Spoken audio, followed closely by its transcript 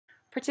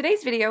For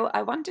today's video,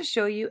 I want to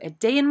show you a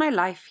day in my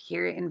life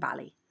here in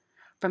Bali.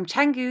 From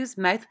Canggu's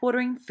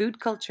mouth-watering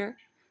food culture,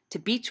 to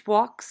beach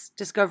walks,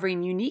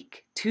 discovering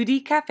unique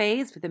 2D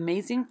cafes with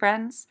amazing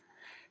friends,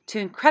 to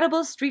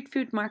incredible street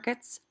food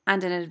markets,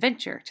 and an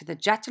adventure to the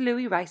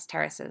Jatiliwih Rice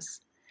Terraces.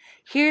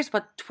 Here's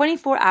what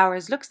 24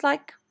 hours looks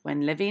like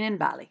when living in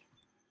Bali.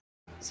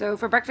 So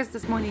for breakfast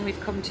this morning we've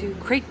come to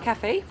Crate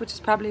Cafe, which is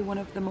probably one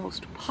of the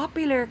most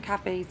popular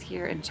cafes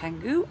here in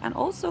Canggu and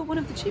also one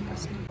of the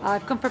cheapest.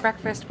 I've come for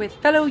breakfast with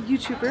fellow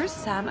YouTubers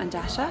Sam and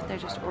Dasha. They're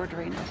just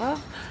ordering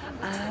above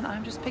and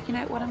I'm just picking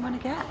out what I'm going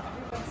to get.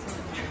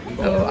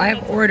 So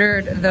I've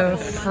ordered the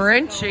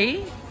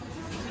Frenchie.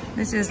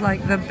 This is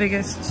like the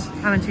biggest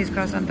ham and cheese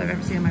croissant I've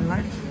ever seen in my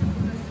life.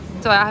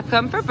 So I have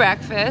come for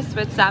breakfast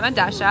with Sam and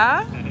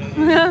Dasha.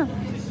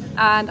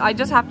 And I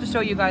just have to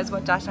show you guys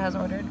what Dasha has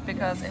ordered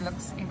because it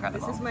looks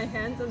incredible. This is my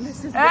hands and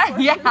this is the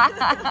yeah.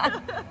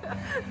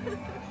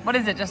 What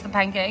is it? Just the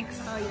pancakes?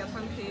 Oh yeah,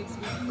 pancakes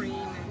with cream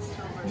and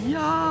strawberry.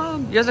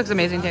 Yum! Yours looks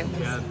amazing too.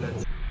 Yeah,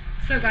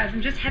 so guys,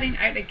 I'm just heading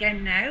out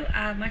again now.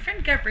 My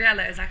friend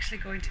Gabriella is actually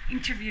going to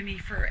interview me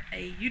for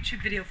a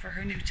YouTube video for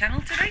her new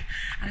channel today,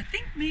 and I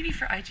think maybe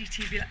for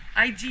IGTV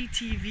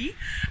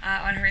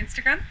on her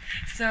Instagram.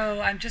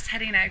 So I'm just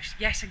heading out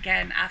yet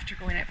again after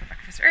going out for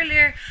breakfast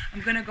earlier.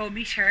 I'm going to go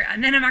meet her,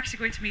 and then I'm actually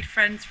going to meet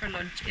friends for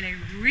lunch in a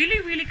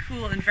really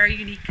cool and very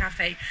unique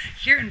cafe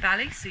here in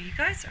Bali. So you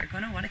guys are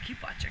going to want to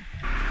keep watching.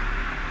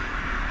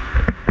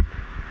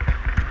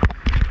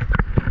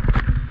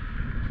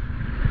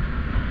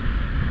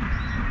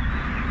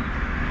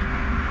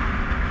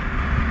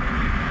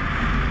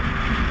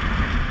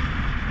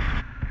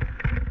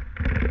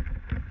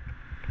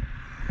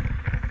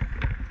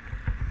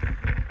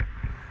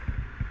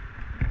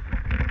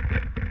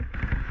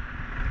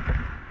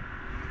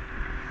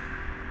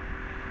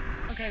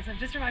 Okay, so I've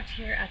just arrived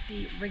here at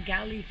the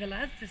Regali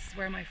Villas. This is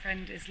where my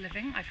friend is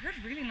living. I've heard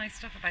really nice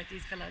stuff about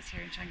these villas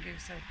here in Canggu,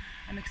 so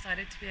I'm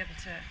excited to be able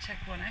to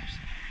check one out.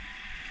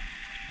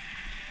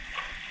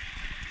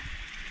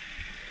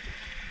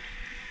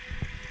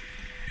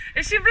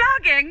 Is she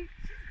vlogging?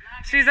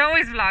 She's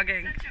always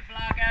vlogging. Such a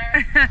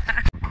vlogger.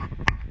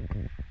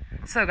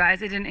 So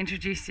guys, I didn't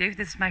introduce you.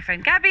 This is my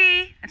friend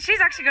Gabby, and she's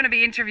actually going to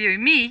be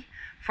interviewing me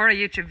for a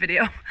YouTube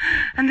video.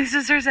 And this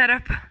is her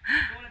setup. All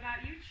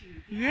about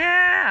YouTube.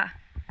 Yeah.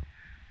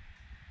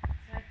 So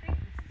I think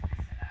this is the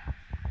setup.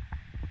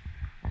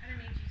 I don't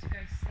need you to go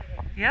sit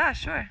in. Yeah,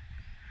 sure.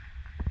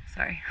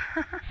 Sorry.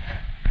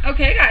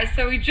 Okay guys,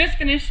 so we just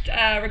finished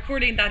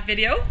recording that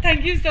video.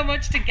 Thank you so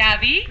much to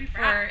Gabby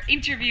for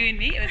interviewing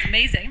me. It was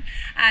amazing.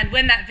 And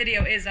when that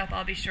video is up,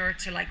 I'll be sure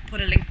to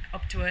put a link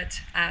up to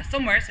it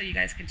somewhere so you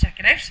guys can check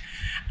it out.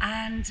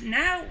 And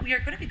now we are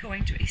going to be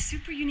going to a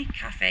super unique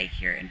cafe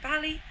here in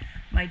Bali.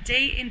 My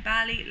day in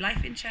Bali,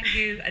 life in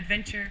Canggu,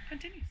 adventure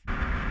continues.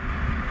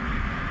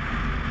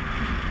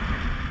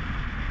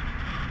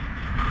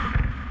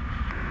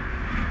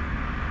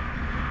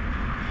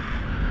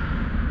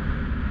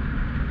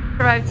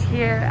 Arrived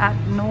here at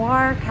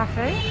Noir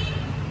Cafe.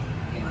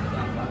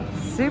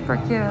 Super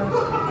cute.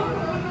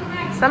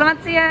 Selamat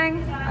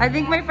siang. I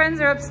think my friends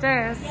are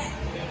upstairs.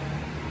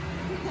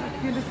 How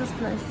cute is this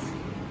place?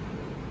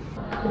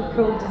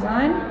 Cool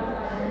design.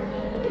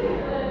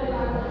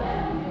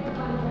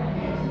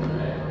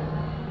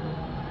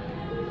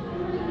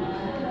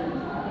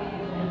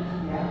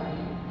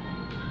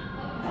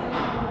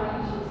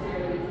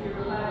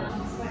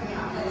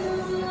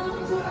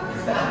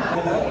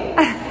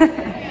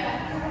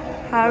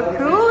 How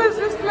cool is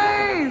this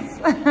place?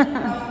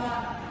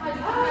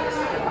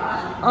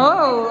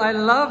 Oh, I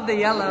love the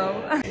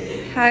yellow.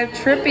 How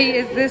trippy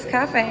is this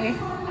cafe?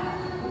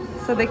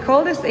 So they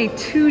call this a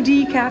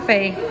 2D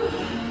cafe.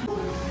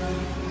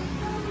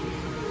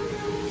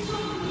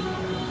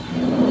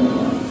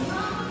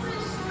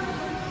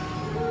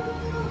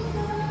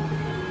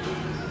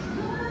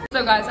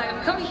 So guys, I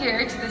have come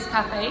here to this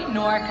cafe,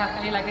 Noir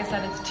Cafe. Like I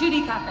said, it's a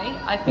 2D cafe.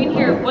 I've been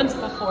here once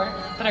before,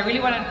 but I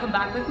really wanted to come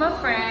back with my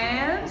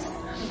friends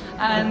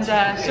and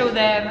show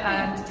them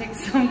and take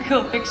some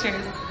cool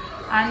pictures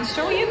and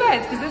show you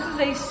guys, because this is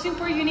a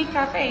super unique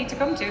cafe to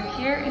come to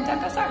here in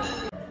Denpasar.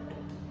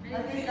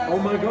 Oh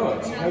my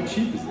god, how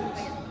cheap is this?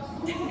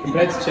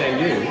 Compared to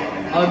Canggu,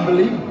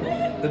 unbelievable.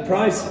 The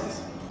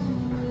prices.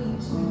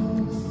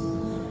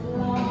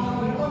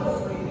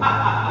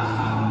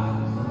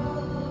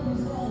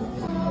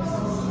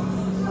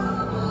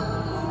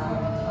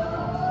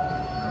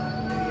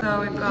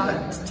 So we've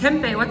got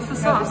tempeh. What's the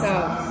sauce?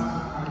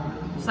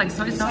 It's like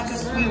soy sauce.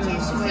 It's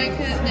like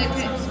a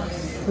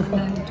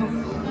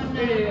tofu.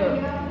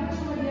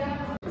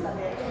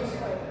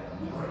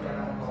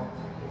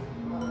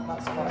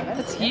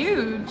 It's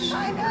huge.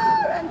 I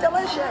know, and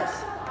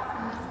delicious.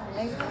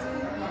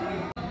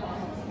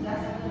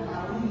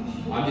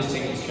 I'm just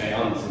taking it straight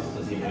on since it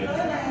doesn't even look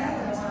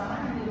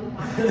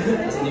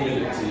doesn't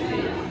even look too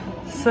deep.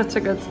 Such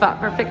a good spot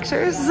for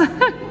pictures.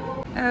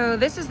 Oh,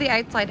 this is the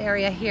outside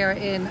area here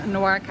in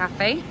Noir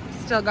Cafe.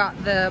 Still got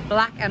the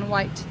black and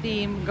white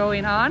theme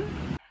going on.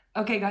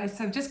 Okay guys,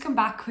 so I've just come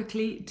back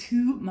quickly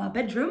to my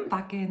bedroom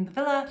back in the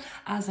villa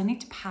as I need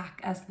to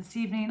pack, as this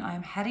evening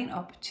I'm heading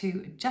up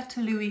to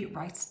Jatiliwih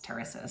Rice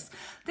Terraces.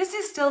 This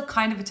is still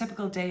kind of a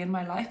typical day in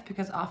my life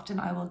because often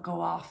I will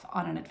go off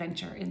on an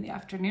adventure in the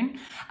afternoon.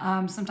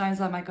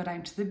 Sometimes I might go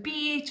down to the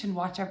beach and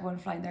watch everyone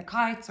flying their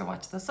kites or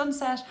watch the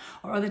sunset,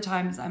 or other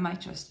times I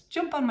might just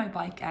jump on my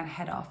bike and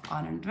head off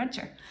on an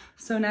adventure.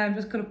 So now I'm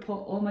just going to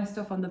put all my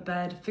stuff on the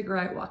bed, figure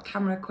out what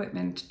camera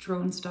equipment,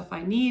 drone stuff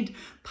I need,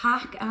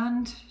 pack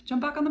and jump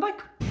back on the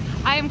bike.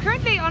 I am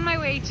currently on my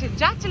way to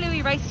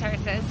Jatiliwih Rice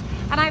Terraces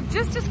and I've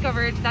just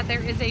discovered that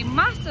there is a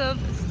massive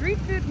street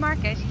food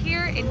market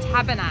here in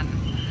Tabanan.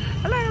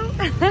 Hello!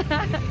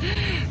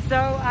 So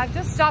I've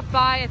just stopped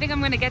by. I think I'm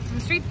going to get some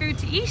street food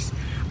to eat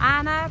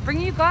and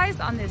bring you guys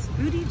on this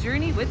foodie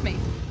journey with me.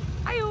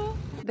 Hiyo!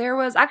 There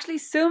was actually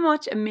so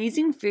much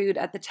amazing food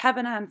at the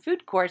Tabanan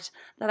food court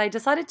that I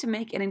decided to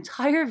make an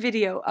entire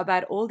video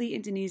about all the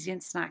Indonesian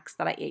snacks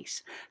that I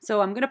ate.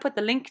 So I'm going to put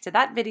the link to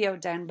that video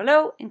down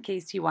below in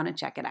case you want to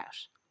check it out.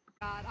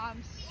 God,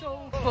 I'm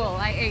so full.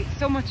 I ate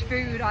so much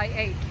food. I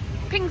ate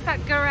pingsat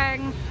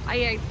goreng. I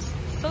ate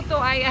soto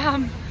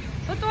ayam.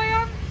 Soto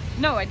ayam?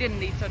 No, I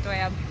didn't eat soto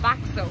ayam.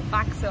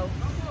 Bakso.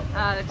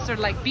 It's sort of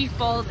like beef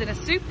balls in a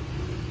soup.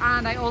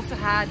 And I also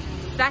had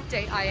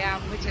satay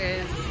ayam, which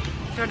is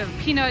sort of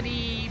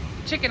peanutty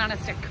chicken on a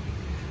stick.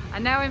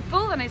 And now I'm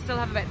full and I still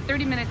have about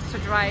 30 minutes to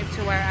drive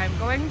to where I'm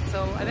going,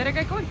 so I better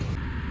get going.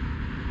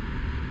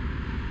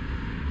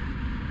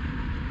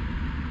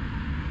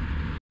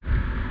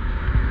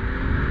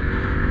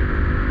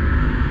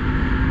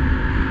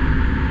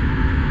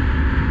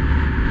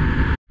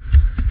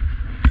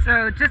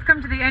 So just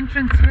come to the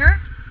entrance here.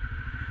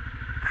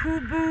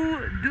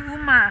 Kubu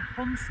Duuma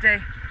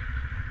Homestay.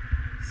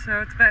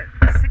 So it's about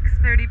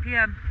 6:30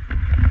 p.m.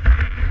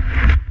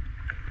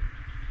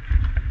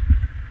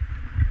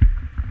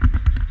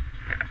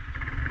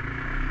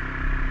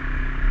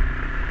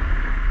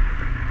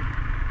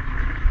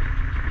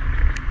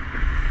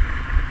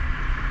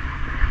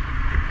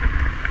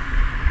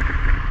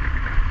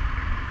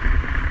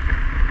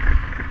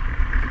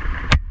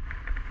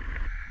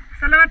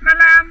 Selamat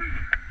malam.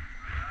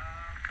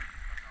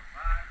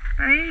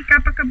 Baik,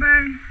 apa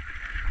kabar?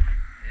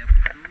 Saya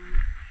Putu.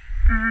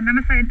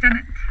 Nama saya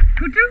Janet.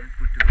 Putu?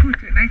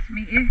 Putu, nice to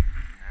meet you.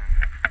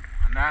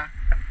 Mana?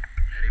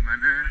 Dari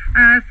mana?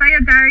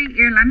 Saya dari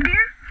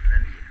Irlandia.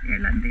 Irlandia.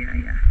 Irlandia,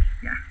 ya.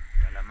 Ya.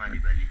 Dah lama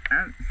di Bali.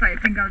 Saya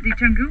tinggal di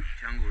Canggu.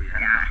 Canggu ya.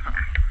 Yeah.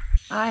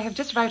 I have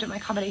just arrived at my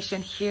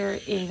accommodation here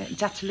in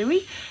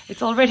Jatiliwih.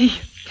 It's already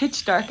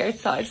pitch dark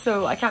outside,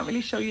 so I can't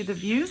really show you the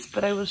views,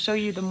 but I will show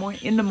you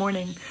in the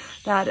morning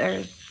that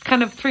are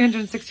kind of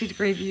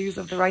 360-degree views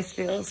of the rice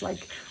fields.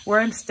 Like where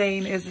I'm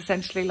staying is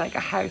essentially like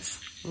a house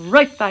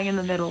right bang in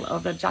the middle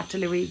of the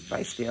Jatiliwih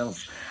rice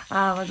fields.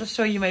 I'll just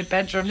show you my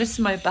bedroom. This is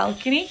my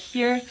balcony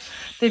here.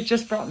 They've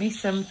just brought me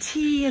some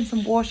tea and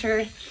some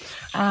water,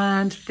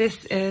 and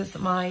this is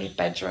my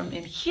bedroom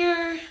in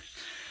here.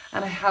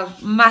 And I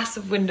have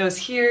massive windows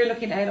here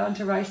looking out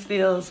onto rice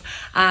fields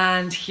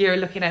and here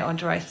looking out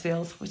onto rice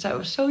fields, which I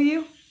will show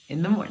you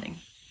in the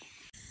morning.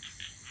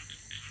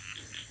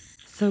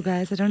 So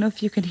guys, I don't know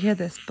if you can hear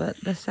this, but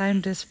the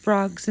sound is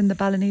frogs in the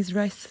Balinese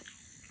rice.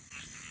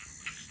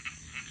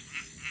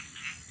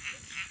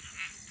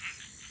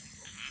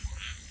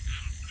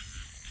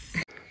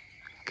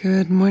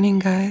 Good morning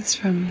guys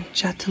from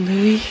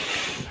Jatiliwih.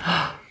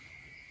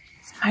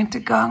 It's Mount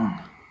Tagung.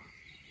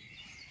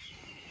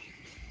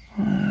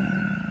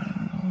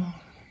 Wow.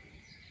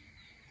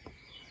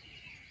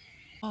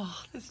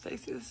 Oh, this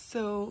place is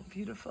so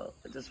beautiful.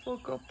 I just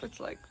woke up. It's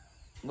like,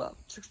 well,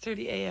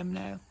 6:30 a.m.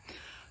 now.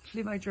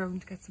 Flew my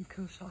drone to get some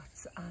cool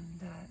shots,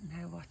 and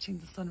now watching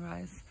the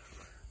sunrise.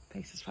 The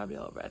place is probably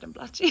all red and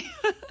blotchy.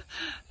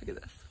 Look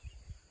at this.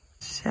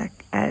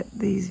 Check out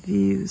these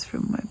views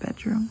from my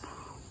bedroom.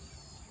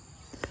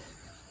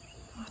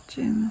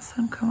 Watching the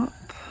sun come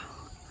up.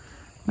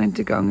 Mount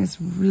Tagung is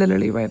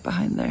literally right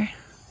behind there.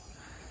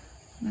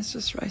 And there's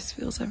just rice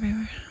fields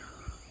everywhere.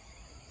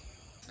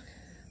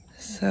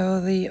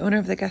 So the owner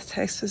of the guest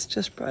house has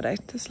just brought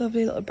out this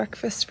lovely little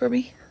breakfast for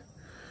me.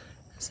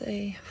 There's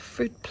a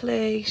fruit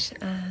plate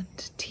and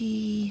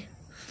tea.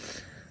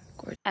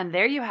 And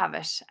there you have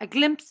it, a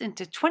glimpse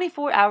into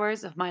 24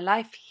 hours of my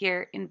life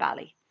here in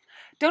Bali.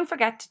 Don't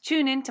forget to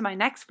tune in to my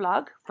next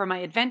vlog for my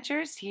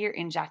adventures here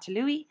in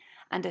Jatiliwih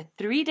and a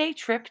 3-day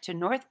trip to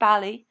North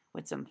Bali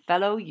with some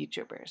fellow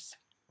YouTubers.